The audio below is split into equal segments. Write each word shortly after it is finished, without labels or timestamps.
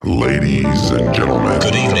Ladies and gentlemen,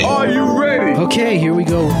 Good evening. Are you ready? Okay, here we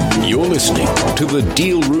go. You're listening to the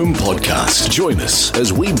Deal Room Podcast. Join us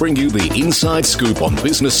as we bring you the inside scoop on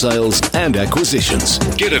business sales and acquisitions.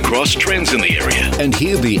 Get across trends in the area and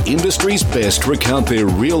hear the industry's best recount their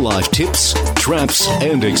real-life tips, traps,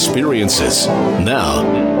 and experiences.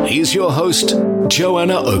 Now, here's your host,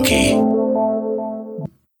 Joanna Oakey.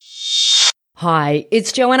 Hi,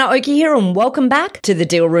 it's Joanna Oakey here and welcome back to the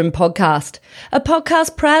Deal Room Podcast, a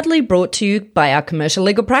podcast proudly brought to you by our commercial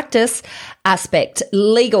legal practice, Aspect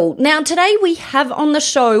Legal. Now, today we have on the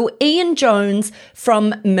show Ian Jones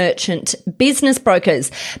from Merchant Business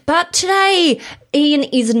Brokers. But today, Ian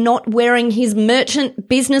is not wearing his Merchant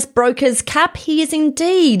Business Brokers cap. He is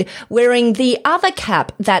indeed wearing the other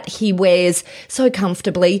cap that he wears so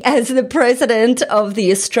comfortably as the president of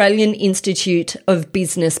the Australian Institute of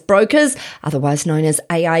Business Brokers, otherwise known as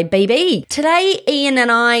AIBB. Today, Ian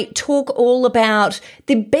and I talk all about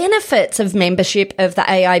the benefits of membership of the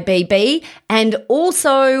AIBB and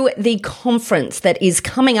also the conference that is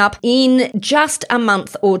coming up in just a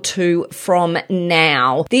month or two from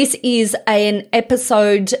now. This is an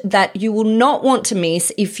episode that you will not want to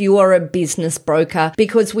miss if you are a business broker,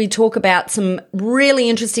 because we talk about some really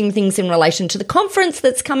interesting things in relation to the conference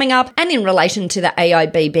that's coming up and in relation to the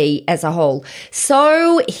AIBB as a whole.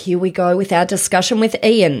 So here we go with our discussion with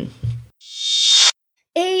Ian.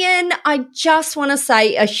 Ian, I just want to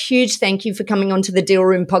say a huge thank you for coming onto the Deal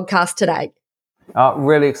Room Podcast today.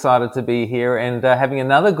 Really excited to be here and having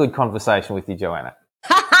another good conversation with you, Joanna.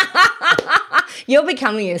 You're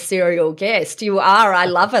becoming a serial guest. You are. I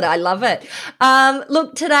love it. I love it.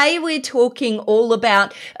 Look, today we're talking all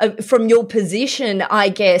about, from your position, I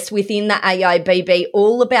guess, within the AIBB,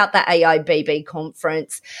 all about the AIBB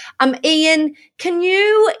conference. Ian, can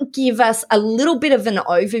you give us a little bit of an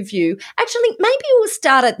overview? Actually, maybe we'll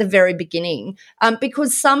start at the very beginning,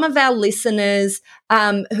 because some of our listeners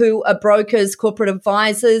who are brokers, corporate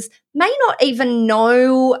advisors, may not even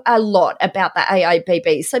know a lot about the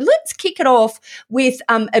AIBB. So let's kick it off with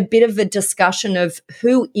a bit of a discussion of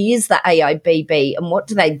who is the AIBB and what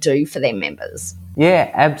do they do for their members? Yeah,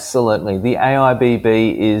 absolutely. The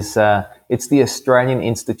AIBB is it's the Australian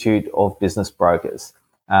Institute of Business Brokers.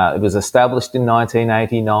 It was established in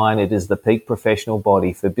 1989. It is the peak professional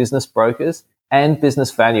body for business brokers and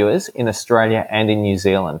business valuers in Australia and in New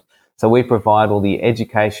Zealand. So we provide all the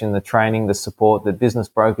education, the training, the support that business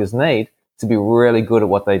brokers need to be really good at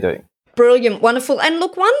what they do. Brilliant, wonderful. And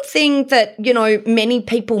look, one thing that, many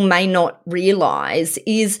people may not realise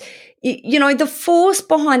is, the force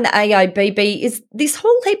behind the AIBB is this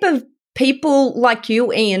whole heap of people like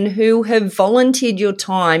you, Ian, who have volunteered your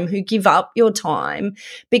time, who give up your time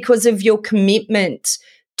because of your commitment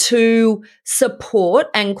to support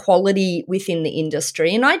and quality within the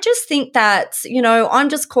industry. And I just think that's, I'm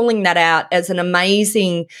just calling that out as an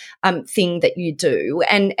amazing thing that you do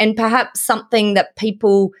and perhaps something that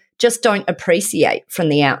people just don't appreciate from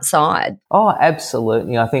the outside. Oh,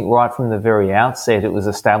 absolutely. I think right from the very outset, it was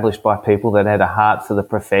established by people that had a heart for the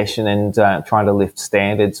profession and trying to lift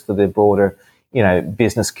standards for the broader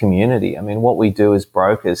business community. I mean, what we do as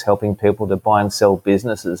brokers, helping people to buy and sell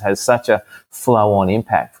businesses, has such a flow-on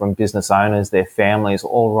impact from business owners, their families,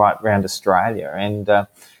 all right around Australia. And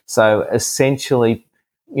so essentially,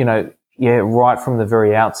 right from the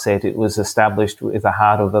very outset, it was established with the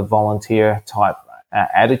heart of a volunteer type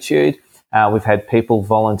attitude. We've had people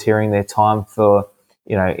volunteering their time for,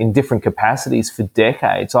 in different capacities for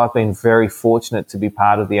decades. I've been very fortunate to be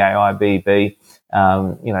part of the AIBB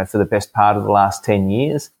for the best part of the last 10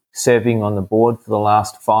 years, serving on the board for the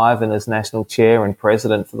last 5 and as national chair and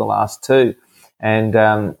president for the last 2. And,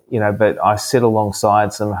 but I sit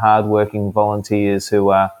alongside some hardworking volunteers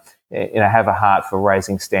who are, have a heart for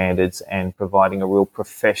raising standards and providing a real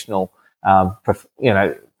professional,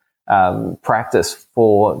 practice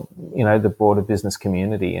for, the broader business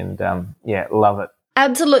community. And, love it.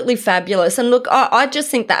 Absolutely fabulous. And look, I just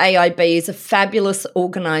think the AIB is a fabulous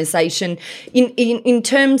organisation in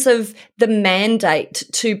terms of the mandate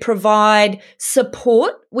to provide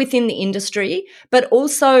support within the industry, but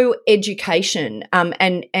also education and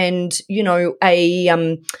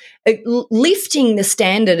lifting the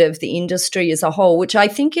standard of the industry as a whole, which I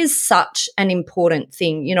think is such an important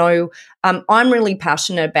thing. I'm really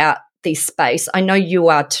passionate about this space. I know you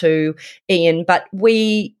are too, Ian, but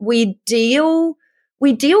we deal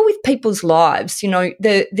we deal with people's lives. You know,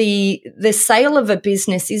 the sale of a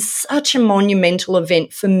business is such a monumental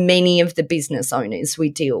event for many of the business owners we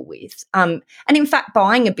deal with. And in fact,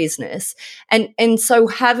 buying a business. And so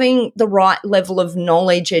having the right level of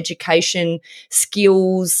knowledge, education,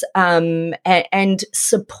 skills, and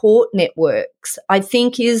support networks, I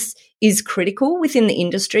think is critical within the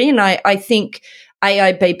industry. And I think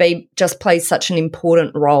AIBB just plays such an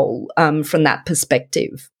important role from that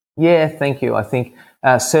perspective. Yeah, thank you. I think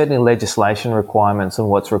certainly legislation requirements and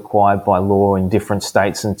what's required by law in different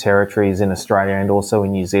states and territories in Australia and also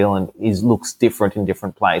in New Zealand looks different in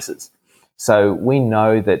different places. So we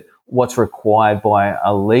know that what's required by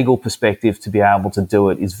a legal perspective to be able to do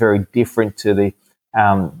it is very different to the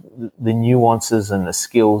nuances and the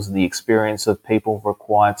skills and the experience of people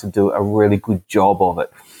required to do a really good job of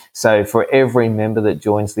it. So for every member that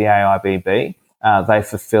joins the AIBB, they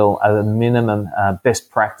fulfill a minimum best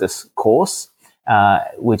practice course,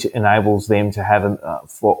 which enables them to have,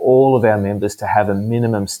 for all of our members, to have a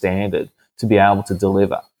minimum standard to be able to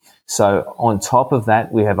deliver. So on top of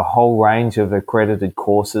that, we have a whole range of accredited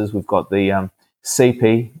courses. We've got the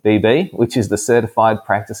CPBB, which is the Certified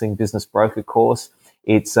Practicing Business Broker course.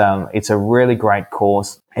 It's a really great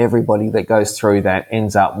course. Everybody that goes through that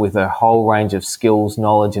ends up with a whole range of skills,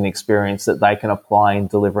 knowledge and experience that they can apply in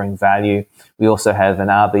delivering value. We also have an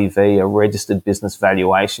RBV, a Registered Business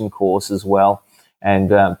Valuation course as well.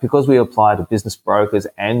 And because we apply to business brokers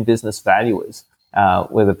and business valuers,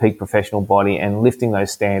 we're the peak professional body, and lifting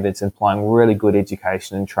those standards and applying really good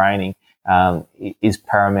education and training is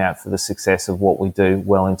paramount for the success of what we do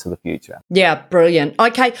well into the future. Yeah, brilliant.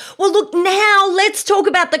 Okay, well, look, now let's talk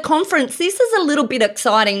about the conference. This is a little bit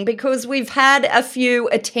exciting because we've had a few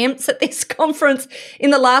attempts at this conference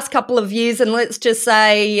in the last couple of years, and let's just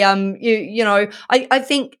say, I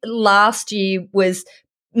think last year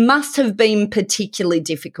must have been particularly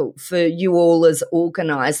difficult for you all as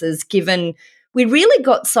organisers, given we really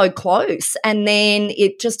got so close and then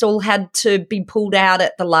it just all had to be pulled out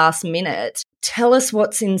at the last minute. Tell us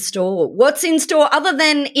what's in store. What's in store other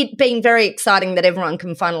than it being very exciting that everyone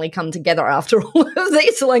can finally come together after all of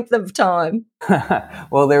this length of time?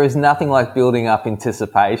 Well, there is nothing like building up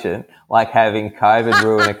anticipation, like having COVID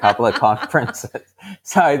ruin a couple of conferences.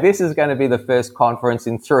 So this is going to be the first conference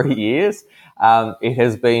in 3 years. It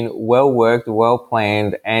has been well worked, well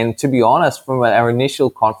planned, and to be honest, from our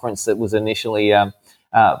initial conference that was initially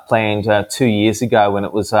planned 2 years ago when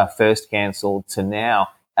it was first cancelled to now,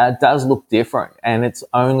 it does look different, and it's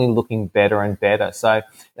only looking better and better. So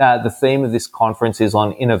the theme of this conference is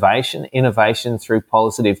on innovation through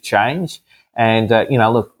positive change. And,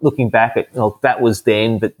 looking back at, that was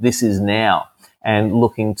then, but this is now, and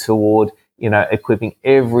looking toward, equipping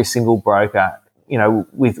every single broker,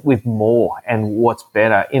 with more and what's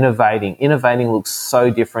better. Innovating looks so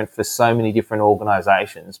different for so many different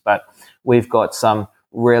organizations, but we've got some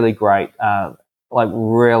really great,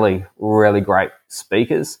 really great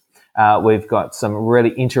speakers. We've got some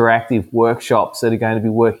really interactive workshops that are going to be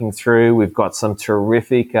working through. We've got some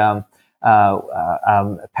terrific panel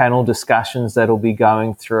discussions that will be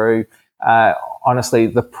going through. Honestly,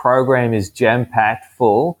 the program is jam-packed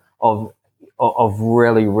full of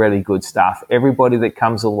really, really good stuff. Everybody that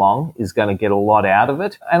comes along is going to get a lot out of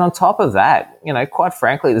it. And on top of that, quite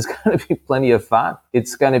frankly, there's going to be plenty of fun.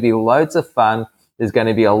 It's going to be loads of fun. There's going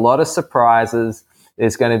to be a lot of surprises.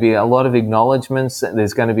 There's going to be a lot of acknowledgements.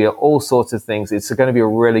 There's going to be all sorts of things. It's going to be a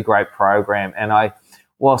really great program. And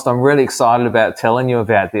whilst I'm really excited about telling you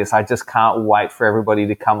about this, I just can't wait for everybody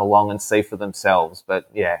to come along and see for themselves. But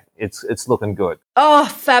yeah, it's looking good. Oh,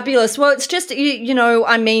 fabulous. Well, it's just, in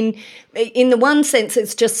the one sense,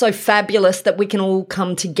 it's just so fabulous that we can all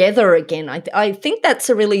come together again. I think that's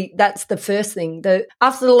the first thing. That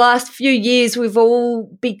after the last few years, we've all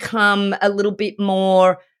become a little bit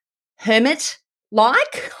more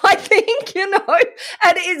hermit-like, I think, and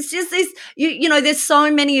it's just this, there's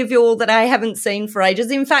so many of you all that I haven't seen for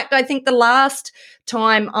ages. In fact, I think the last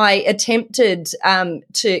time I attempted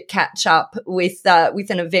to catch up with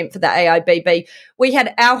an event for the AIBB, we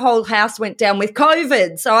had our whole house went down with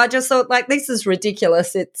COVID. So I just thought, this is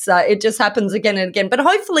ridiculous. It just happens again and again. But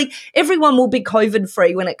hopefully everyone will be COVID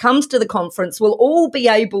free when it comes to the conference. We'll all be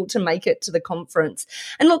able to make it to the conference.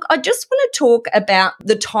 And look, I just want to talk about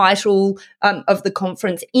the title of the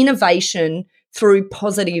conference, Innovation Through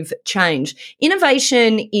Positive Change.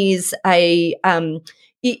 Innovation is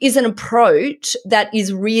an approach that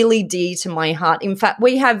is really dear to my heart. In fact,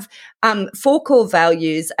 we have 4 core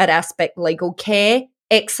values at Aspect Legal: care,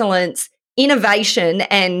 excellence, innovation,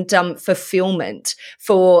 and fulfillment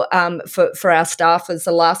for our staff as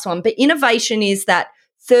the last one. But innovation is that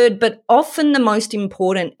third, but often the most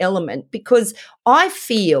important element, because I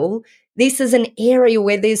feel this is an area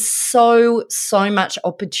where there's so much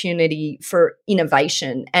opportunity for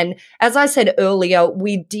innovation. And as I said earlier,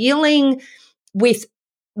 we're dealing with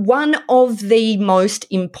one of the most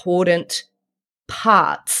important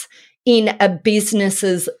parts in a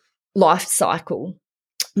business's life cycle,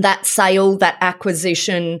 that sale, that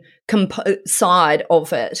acquisition side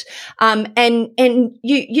of it. And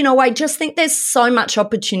you know, I just think there's so much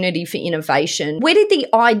opportunity for innovation. Where did the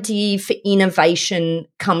idea for innovation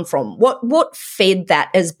come from? What fed that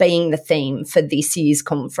as being the theme for this year's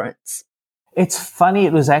conference? It's funny,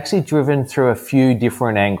 it was actually driven through a few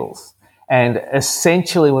different angles. And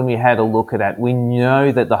essentially, when we had a look at it, we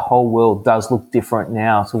know that the whole world does look different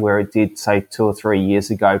now to where it did, say, 2 or 3 years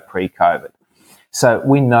ago pre-COVID. So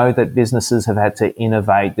we know that businesses have had to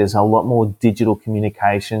innovate. There's a lot more digital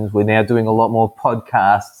communications. We're now doing a lot more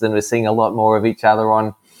podcasts, and we're seeing a lot more of each other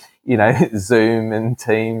on, you know, Zoom and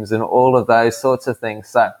Teams and all of those sorts of things.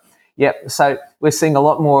 So, so we're seeing a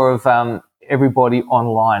lot more of everybody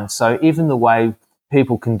online. So even the way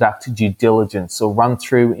people conduct due diligence or run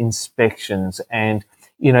through inspections and,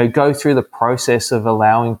 you know, go through the process of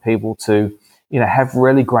allowing people to, you know, have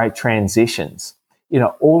really great transitions. You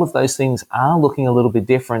know, all of those things are looking a little bit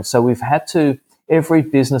different. So we've had to, every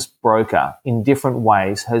business broker in different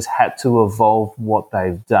ways has had to evolve what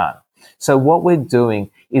they've done. So what we're doing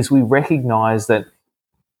is we recognize that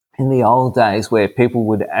in the old days where people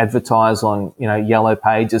would advertise on, you know, yellow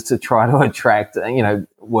pages to try to attract, you know,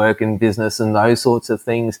 work and business and those sorts of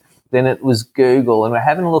things, then it was Google. And we're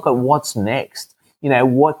having a look at what's next. You know,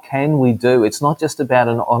 what can we do? It's not just about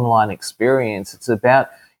an online experience. It's about,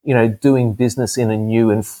 you know, doing business in a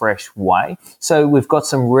new and fresh way. So we've got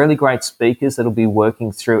some really great speakers that'll be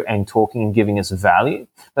working through and talking and giving us value.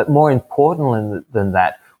 But more importantly than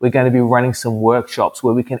that, we're going to be running some workshops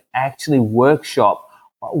where we can actually workshop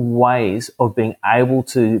ways of being able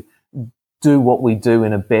to do what we do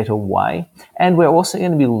in a better way. And we're also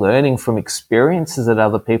going to be learning from experiences that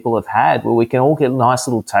other people have had where we can all get nice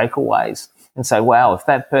little takeaways and say, wow, if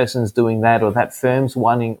that person's doing that or that firm's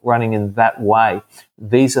running in that way,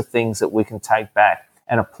 these are things that we can take back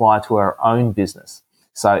and apply to our own business.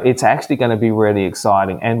 So it's actually going to be really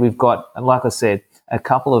exciting. And we've got, like I said, a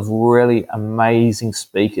couple of really amazing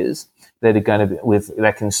speakers that are going to be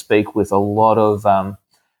that can speak with a lot of,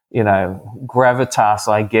 you know, gravitas,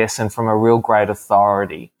 I guess, and from a real great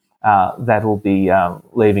authority. That will be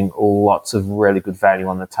leaving lots of really good value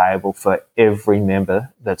on the table for every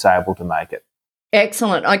member that's able to make it.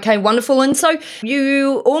 Excellent. Okay, wonderful. And so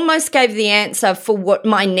you almost gave the answer for what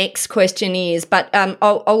my next question is, but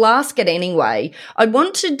I'll ask it anyway. I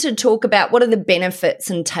wanted to talk about what are the benefits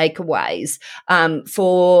and takeaways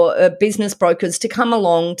for business brokers to come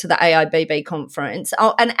along to the AIBB conference.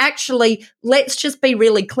 And actually, let's just be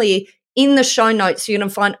really clear. In the show notes, you're going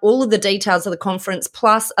to find all of the details of the conference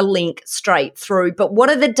plus a link straight through. But what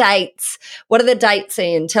are the dates? What are the dates,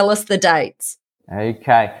 Ian? Tell us the dates.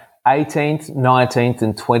 Okay. 18th, 19th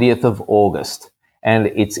and 20th of August. And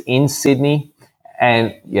it's in Sydney.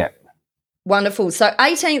 And yeah. Wonderful. So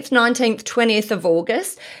 18th, 19th, 20th of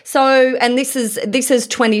August. So, and this is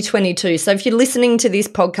 2022. So if you're listening to this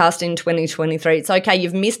podcast in 2023, it's okay,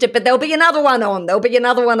 you've missed it, but there'll be another one on. There'll be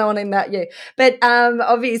another one on in that year. But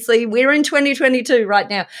obviously we're in 2022 right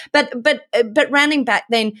now. But rounding back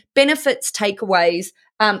then, benefits, takeaways,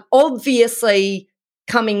 obviously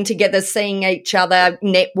coming together, seeing each other,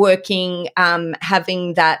 networking,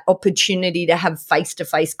 having that opportunity to have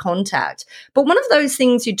face-to-face contact. But one of those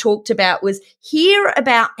things you talked about was hear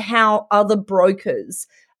about how other brokers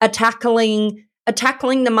are tackling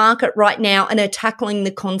the market right now and are tackling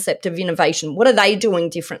the concept of innovation. What are they doing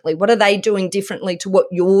differently? What are they doing differently to what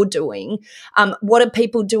you're doing? What are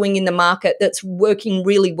people doing in the market that's working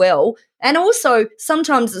really well? And also,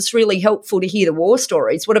 sometimes it's really helpful to hear the war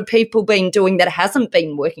stories. What have people been doing that hasn't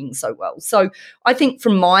been working so well? So I think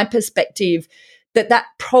from my perspective, that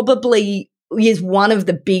probably is one of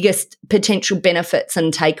the biggest potential benefits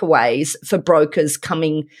and takeaways for brokers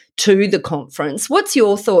coming to the conference. What's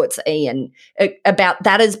your thoughts, Ian, about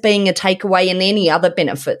that as being a takeaway and any other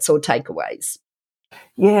benefits or takeaways?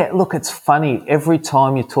 Yeah, look, it's funny. Every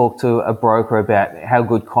time you talk to a broker about how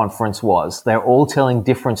good conference was, they're all telling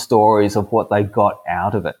different stories of what they got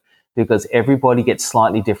out of it because everybody gets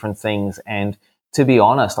slightly different things. And to be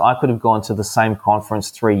honest, I could have gone to the same conference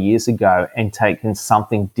 3 years ago and taken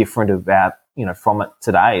something different about, you know, from it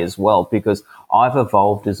today as well, because I've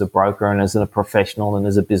evolved as a broker and as a professional and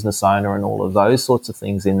as a business owner and all of those sorts of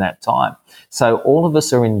things in that time. So all of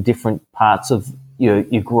us are in different parts of your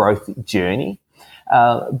growth journey.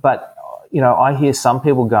 But, I hear some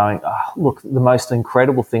people going, oh, look, the most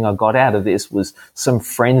incredible thing I got out of this was some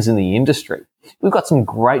friends in the industry. We've got some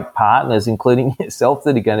great partners, including yourself,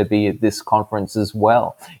 that are going to be at this conference as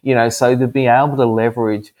well. So to be able to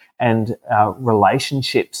leverage and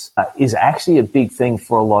relationships is actually a big thing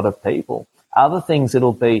for a lot of people. Other things,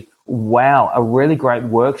 it'll be, wow, a really great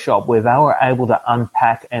workshop where they were able to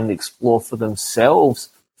unpack and explore for themselves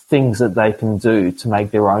things that they can do to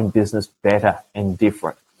make their own business better and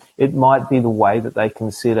different. It might be the way that they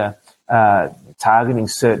consider targeting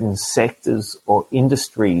certain sectors or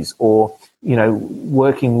industries, or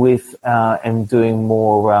working with and doing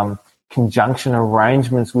more conjunction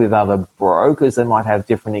arrangements with other brokers that might have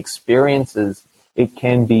different experiences. It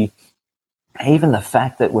can be even the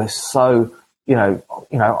fact that we're so, due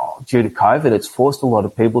to COVID, it's forced a lot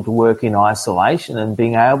of people to work in isolation, and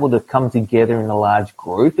being able to come together in a large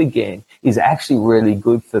group again is actually really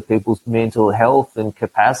good for people's mental health and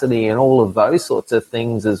capacity and all of those sorts of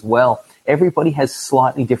things as well. Everybody has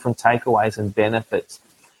slightly different takeaways and benefits.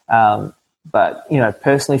 But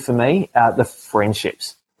personally for me, the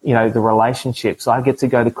friendships, the relationships. I get to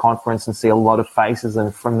go to conference and see a lot of faces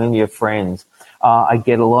and familiar friends. I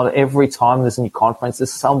get every time there's a new conference,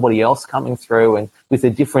 there's somebody else coming through and with a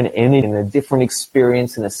different energy and a different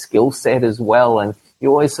experience and a skill set as well. And you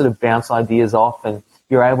always sort of bounce ideas off, and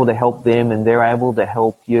you're able to help them and they're able to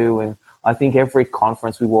help you. And I think every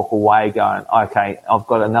conference we walk away going, okay, I've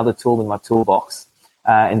got another tool in my toolbox.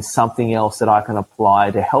 And something else that I can apply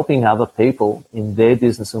to helping other people in their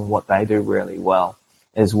business and what they do really well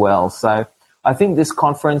as well. So I think this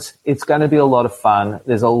conference, it's going to be a lot of fun.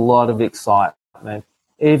 There's a lot of excitement.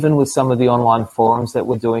 Even with some of the online forums that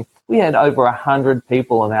we're doing, we had over 100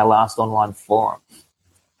 people in our last online forum.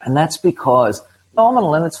 And that's because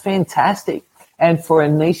phenomenal, and it's fantastic. And for a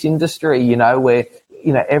niche industry, where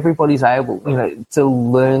everybody's able, to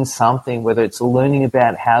learn something, whether it's learning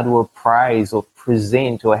about how to appraise or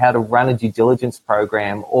present, or how to run a due diligence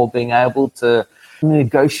program, or being able to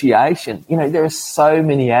negotiation. There are so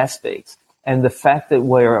many aspects. And the fact that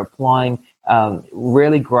we're applying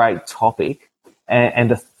really great topic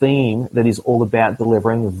and a theme that is all about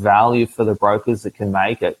delivering value for the brokers that can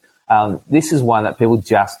make it. This is one that people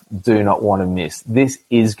just do not want to miss. This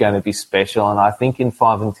is going to be special. And I think in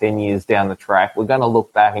 5 and 10 years down the track, we're going to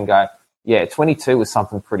look back and go, yeah, 22 was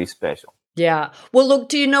something pretty special. Yeah. Well, look,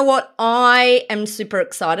 do you know what? I am super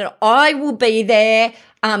excited. I will be there.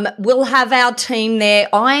 We'll have our team there.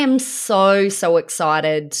 I am so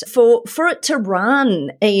excited for it to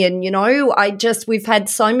run, Ian. We've had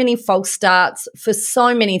so many false starts for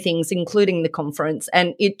so many things, including the conference.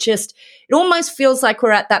 And it almost feels like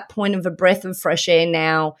we're at that point of a breath of fresh air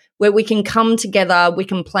now, where we can come together, we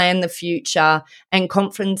can plan the future, and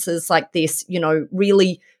conferences like this,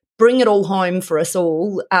 really bring it all home for us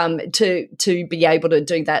all to be able to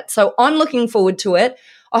do that. So I'm looking forward to it.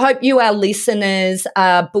 I hope you, our listeners,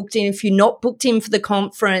 are booked in. If you're not booked in for the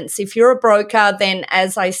conference, if you're a broker, then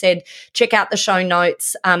as I said, check out the show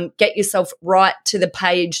notes, get yourself right to the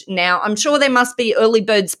page now. I'm sure there must be early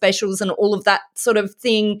bird specials and all of that sort of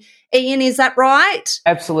thing. Ian, is that right?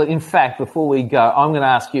 Absolutely. In fact, before we go, I'm going to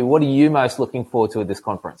ask you, what are you most looking forward to at this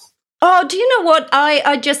conference? Oh, do you know what?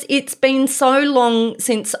 It's been so long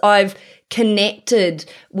since I've connected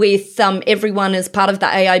with everyone as part of the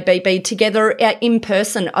AIBB together in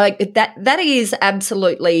person. That is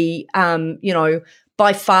absolutely,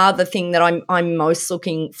 by far the thing that I'm most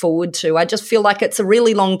looking forward to. I just feel like it's a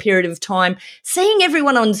really long period of time. Seeing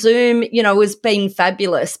everyone on Zoom, has been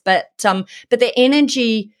fabulous, but the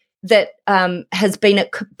energy that has been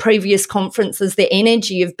at previous conferences, the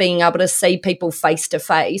energy of being able to see people face to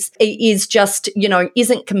face is just,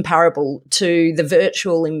 isn't comparable to the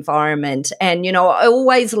virtual environment. And, I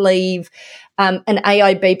always leave an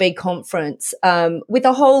AIBB conference with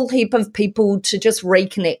a whole heap of people to just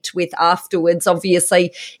reconnect with afterwards.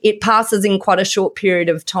 Obviously, it passes in quite a short period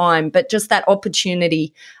of time, but just that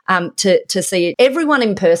opportunity to see everyone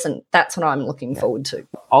in person, that's what I'm looking forward to.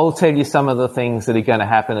 I'll tell you some of the things that are going to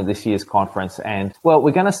happen at this year's conference. And, well,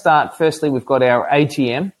 we're going to start, firstly, we've got our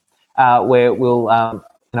AGM where we'll,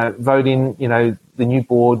 vote in, the new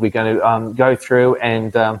board. We're going to go through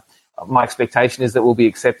and my expectation is that we'll be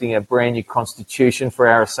accepting a brand new constitution for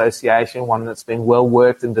our association, one that's been well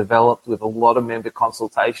worked and developed with a lot of member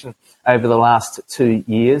consultation over the last 2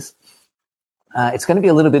 years. It's going to be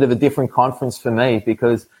a little bit of a different conference for me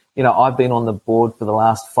because, I've been on the board for the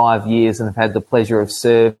last 5 years and have had the pleasure of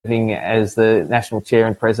serving as the national chair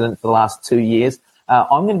and president for the last 2 years.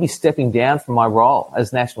 I'm going to be stepping down from my role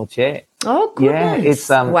as national chair. Oh, goodness. Yeah, it's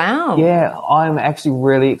wow. Yeah, I'm actually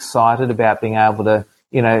really excited about being able to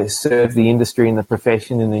serve the industry and the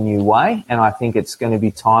profession in a new way. And I think it's going to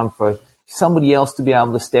be time for somebody else to be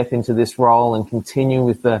able to step into this role and continue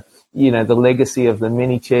with the legacy of the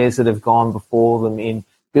many chairs that have gone before them in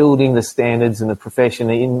building the standards and the profession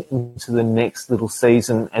into the next little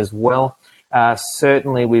season as well.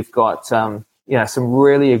 Certainly we've got, some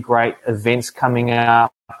really great events coming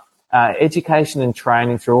up. Education and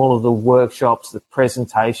training through all of the workshops, the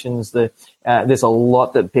presentations, there's a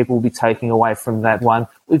lot that people will be taking away from that one.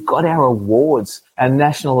 We've got our awards, our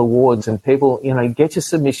national awards, and people, get your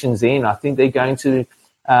submissions in. I think they're going to,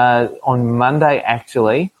 on Monday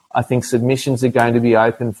actually, I think submissions are going to be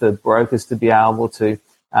open for brokers to be able to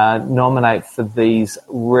nominate for these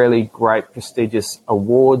really great prestigious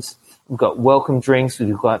awards. We've got welcome drinks,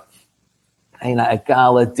 we've got a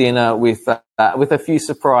gala dinner with a few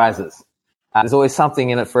surprises. There's always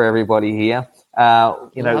something in it for everybody here.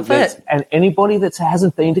 And anybody that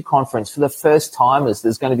hasn't been to conference, for the first timers,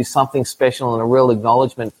 there's going to be something special and a real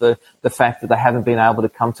acknowledgement for the fact that they haven't been able to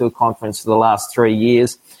come to a conference for the last 3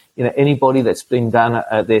 years. Anybody that's been done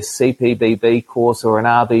their CPBB course or an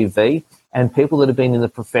RBV, and people that have been in the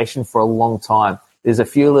profession for a long time. There's a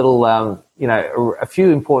few little, a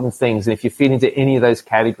few important things. And if you fit into any of those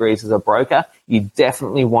categories as a broker, you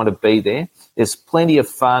definitely want to be there. There's plenty of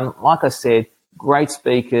fun. Like I said, great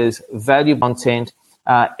speakers, valuable content,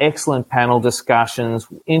 excellent panel discussions,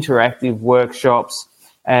 interactive workshops.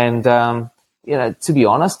 And, to be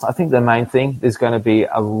honest, I think the main thing, there's going to be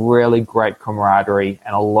a really great camaraderie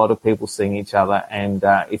and a lot of people seeing each other. And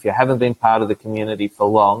if you haven't been part of the community for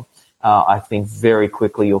long, I think very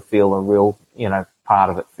quickly you'll feel a real,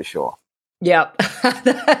 part of it for sure. Yeah,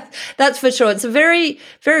 that's for sure. It's a very,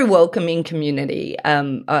 very welcoming community,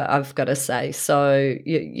 I've got to say. So,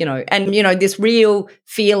 this real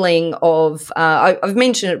feeling of, I've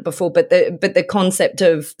mentioned it before, but the concept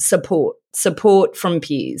of support from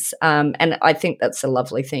peers. And I think that's a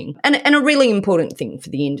lovely thing and a really important thing for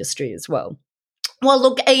the industry as well. Well,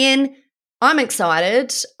 look, Ian, I'm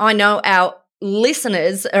excited. I know our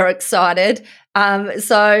listeners are excited.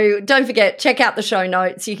 So don't forget, check out the show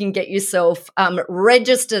notes. You can get yourself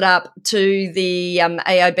registered up to the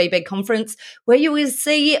AIBB conference, where you will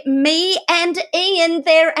see me and Ian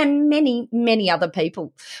there and many, many other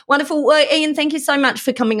people. Wonderful. Well, Ian, thank you so much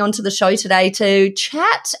for coming onto the show today to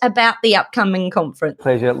chat about the upcoming conference.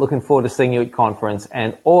 Pleasure. Looking forward to seeing you at conference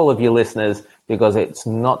and all of your listeners, because it's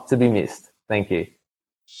not to be missed. Thank you.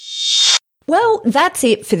 Well, that's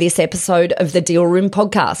it for this episode of the Deal Room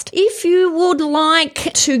podcast. If you would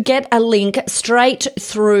like to get a link straight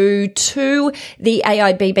through to the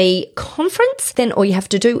AIBB conference, then all you have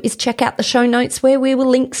to do is check out the show notes, where we will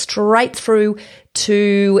link straight through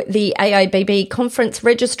to the AIBB conference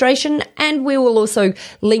registration, and we will also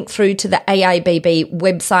link through to the AIBB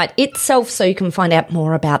website itself, so you can find out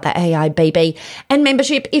more about the AIBB and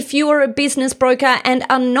membership if you are a business broker and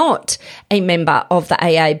are not a member of the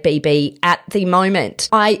AIBB at the moment.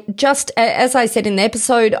 As I said in the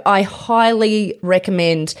episode, I highly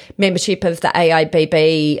recommend membership of the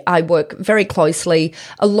AIBB. I work very closely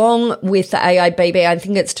along with the AIBB. I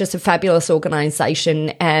think it's just a fabulous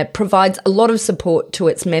organisation, provides a lot of support to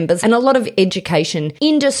its members and a lot of education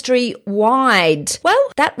industry-wide.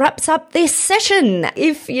 Well, that wraps up this session.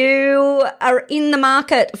 If you are in the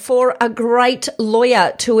market for a great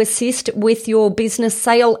lawyer to assist with your business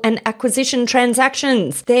sale and acquisition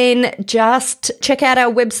transactions, then just check out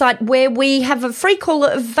our website, where we have a free call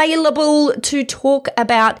available to talk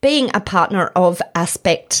about being a partner of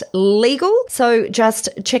Aspect Legal. So just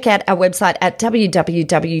check out our website at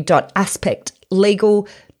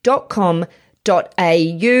www.aspectlegal.com.au.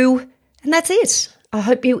 And that's it. I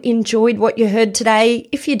hope you enjoyed what you heard today.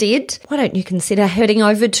 If you did, why don't you consider heading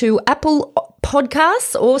over to Apple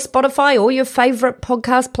Podcasts or Spotify or your favourite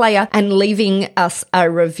podcast player and leaving us a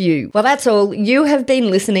review. Well, that's all. You have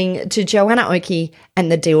been listening to Joanna Oakey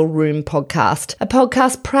and the Deal Room podcast, a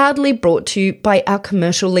podcast proudly brought to you by our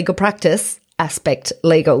commercial legal practice, Aspect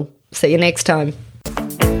Legal. See you next time.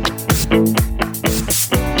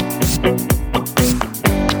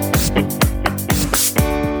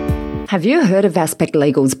 Have you heard of Aspect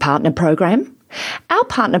Legal's partner program? Our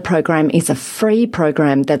partner program is a free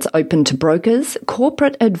program that's open to brokers,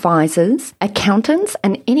 corporate advisors, accountants,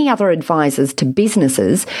 and any other advisors to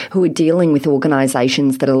businesses who are dealing with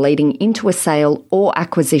organisations that are leading into a sale or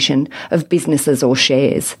acquisition of businesses or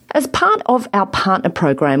shares. As part of our partner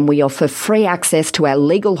program, we offer free access to our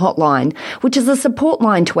legal hotline, which is a support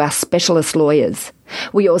line to our specialist lawyers.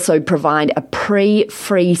 We also provide a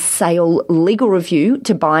pre-free sale legal review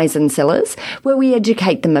to buyers and sellers, where we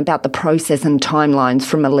educate them about the process and timelines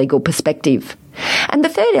from a legal perspective. And the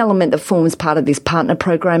third element that forms part of this partner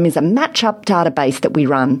program is a match-up database that we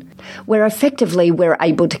run, where effectively we're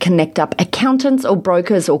able to connect up accountants or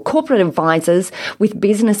brokers or corporate advisors with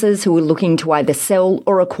businesses who are looking to either sell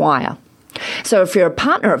or acquire. So if you're a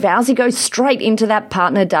partner of ours, you go straight into that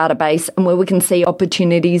partner database, and where we can see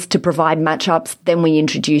opportunities to provide matchups, then we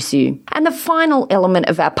introduce you. And the final element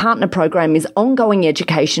of our partner program is ongoing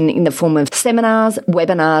education in the form of seminars,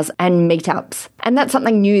 webinars, and meetups. And that's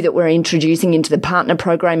something new that we're introducing into the partner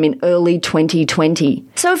program in early 2020.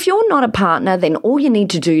 So if you're not a partner, then all you need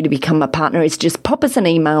to do to become a partner is just pop us an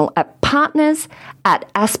email at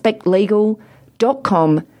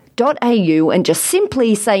partners@aspectlegal.com.au and just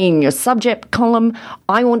simply say in your subject column,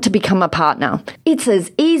 I want to become a partner. It's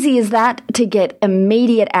as easy as that to get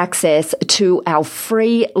immediate access to our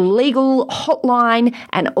free legal hotline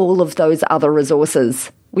and all of those other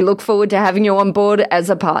resources. We look forward to having you on board as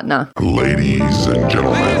a partner. Ladies and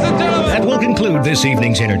gentlemen. That will conclude this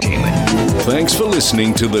evening's entertainment. Thanks for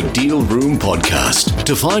listening to the Deal Room Podcast.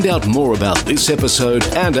 To find out more about this episode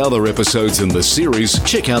and other episodes in the series,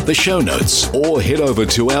 check out the show notes or head over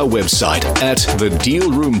to our website at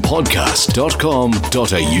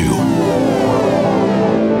thedealroompodcast.com.au.